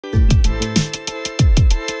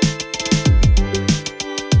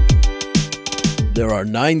There are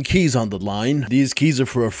 9 keys on the line. These keys are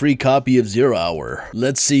for a free copy of 0 Hour.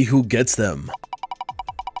 Let's see who gets them.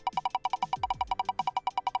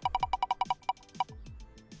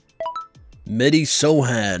 Mehdi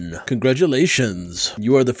Sohan, congratulations.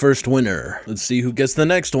 You are the first winner. Let's see who gets the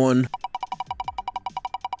next one.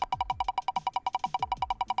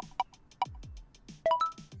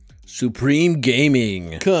 Supreme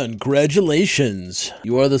Gaming, congratulations.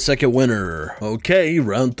 You are the second winner. Okay,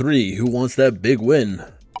 round 3. Who wants that big win?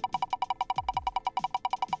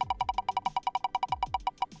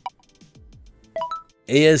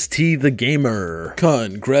 AST the Gamer,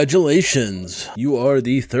 congratulations. You are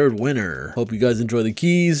the third winner. Hope you guys enjoy the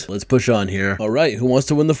keys. Let's push on here. All right, who wants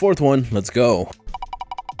to win the fourth one? Let's go.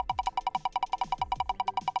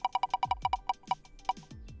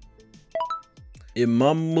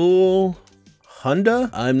 Imamul Honda?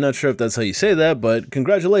 I'm not sure if that's how you say that, but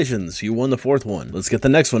congratulations. You won the fourth one. Let's get the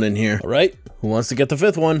next one in here. All right, who wants to get the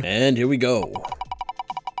fifth one? And here we go.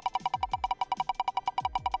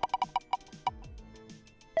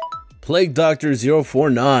 Plague Doctor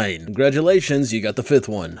 049. Congratulations, you got the fifth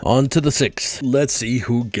one. On to the sixth. Let's see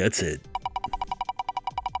who gets it.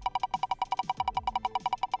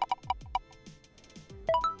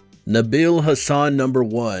 Nabil Hassan number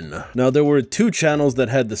 1. Now there were 2 channels that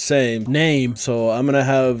had the same name, so I'm gonna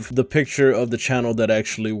have the picture of the channel that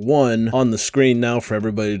actually won on the screen now for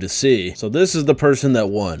everybody to see. So this is the person that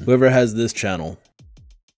won, whoever has this channel.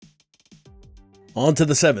 On to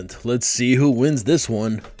the 7th. Let's see who wins this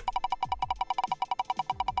one.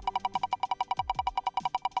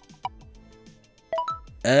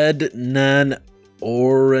 Adnan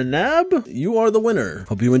Oranab, you are the winner.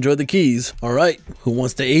 Hope you enjoyed the keys. All right, who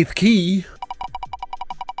wants the 8th key?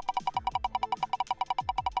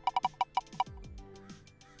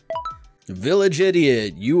 Village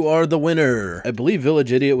Idiot, you are the winner. I believe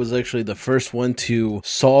Village Idiot was actually the first one to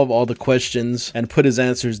solve all the questions and put his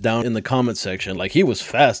answers down in the comment section. Like, he was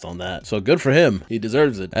fast on that. So good for him. He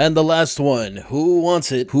deserves it. And the last one, who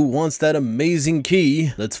wants it? Who wants that amazing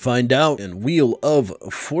key? Let's find out in Wheel of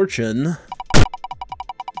Fortune.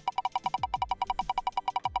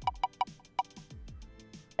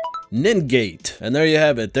 Ningate. And there you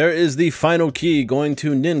have it. There is the final key going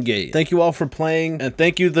to Ningate. Thank you all for playing, and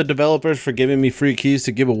thank you the developers for giving me free keys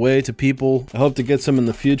to give away to people. I hope to get some in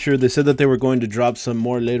the future. They said that they were going to drop some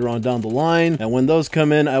more later on down the line, and when those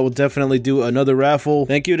come in, I will definitely do another raffle.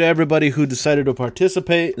 Thank you to everybody who decided to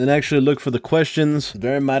participate and actually look for the questions.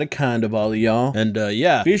 Very mighty kind of all of y'all. And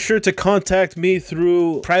yeah, be sure to contact me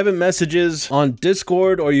through private messages on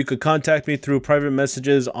Discord, or you could contact me through private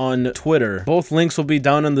messages on Twitter. Both links will be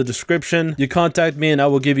down in the description. You contact me and I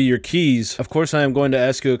will give you your keys. Of course, I am going to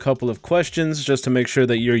ask you a couple of questions just to make sure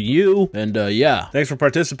that you're you. And yeah, thanks for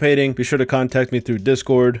participating. Be sure to contact me through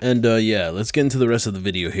Discord. And yeah, let's get into the rest of the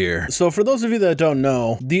video here. So for those of you that don't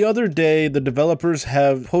know, the other day, the developers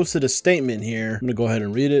have posted a statement here. I'm gonna go ahead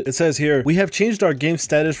and read it. It says here, we have changed our game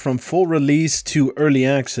status from full release to early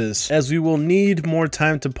access, as we will need more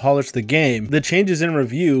time to polish the game. The change is in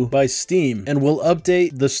review by Steam and will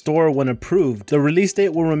update the store when approved. The release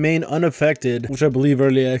date will remain unaffected, which I believe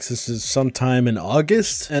early access is sometime in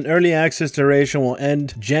August, and early access duration will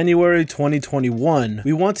end January 2021.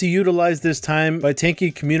 We want to utilize this time by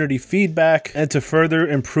taking community feedback and to further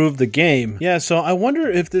improve the game. Yeah, so I wonder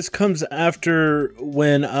if this comes after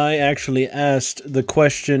when I actually asked the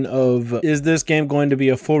question of, is this game going to be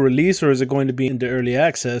a full release or is it going to be into early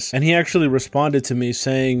access? And he actually responded to me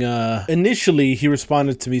saying, initially he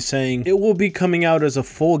responded to me saying, it will be coming out as a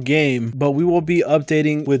full game, but we will be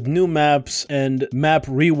updating with new maps and map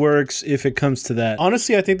reworks if it comes to that.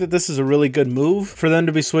 Honestly, I think that this is a really good move for them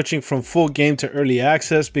to be switching from full game to early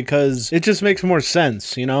access, because it just makes more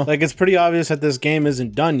sense, you know? Like, it's pretty obvious that this game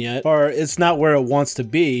isn't done yet, or it's not where it wants to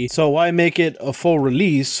be, so why make it a full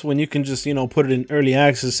release when you can just, you know, put it in early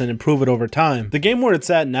access and improve it over time? The game where it's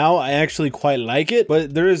at now, I actually quite like it,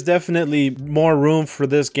 but there is definitely more room for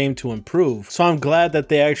this game to improve. So I'm glad that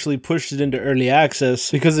they actually pushed it into early access,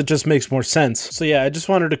 because it just makes more sense. So yeah, I just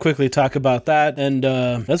wanted to quickly talk about that, and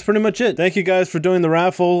that's pretty much it. Thank you guys for doing the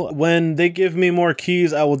raffle. When they give me more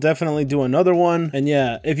keys, I will definitely do another one. And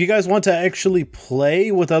yeah, if you guys want to actually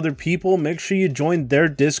play with other people, make sure you join their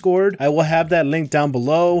Discord. I will have that link down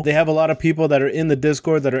below. They have a lot of people that are in the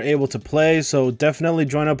Discord that are able to play, so definitely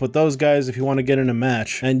join up with those guys if you want to get in a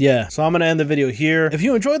match. And yeah, so I'm gonna end the video here. If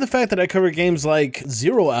you enjoy the fact that I cover games like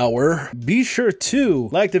 0 Hour, be sure to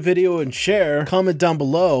like the video and share. Comment down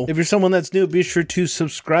below. If you're someone that's new, be sure to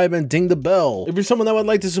subscribe and ding the bell. If you're someone that would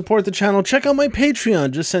like to support the channel, check out my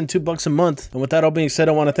Patreon. Just send $2 a month. And with that all being said,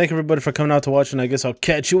 I want to thank everybody for coming out to watch, and I guess I'll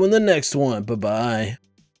catch you in the next one. Bye-bye.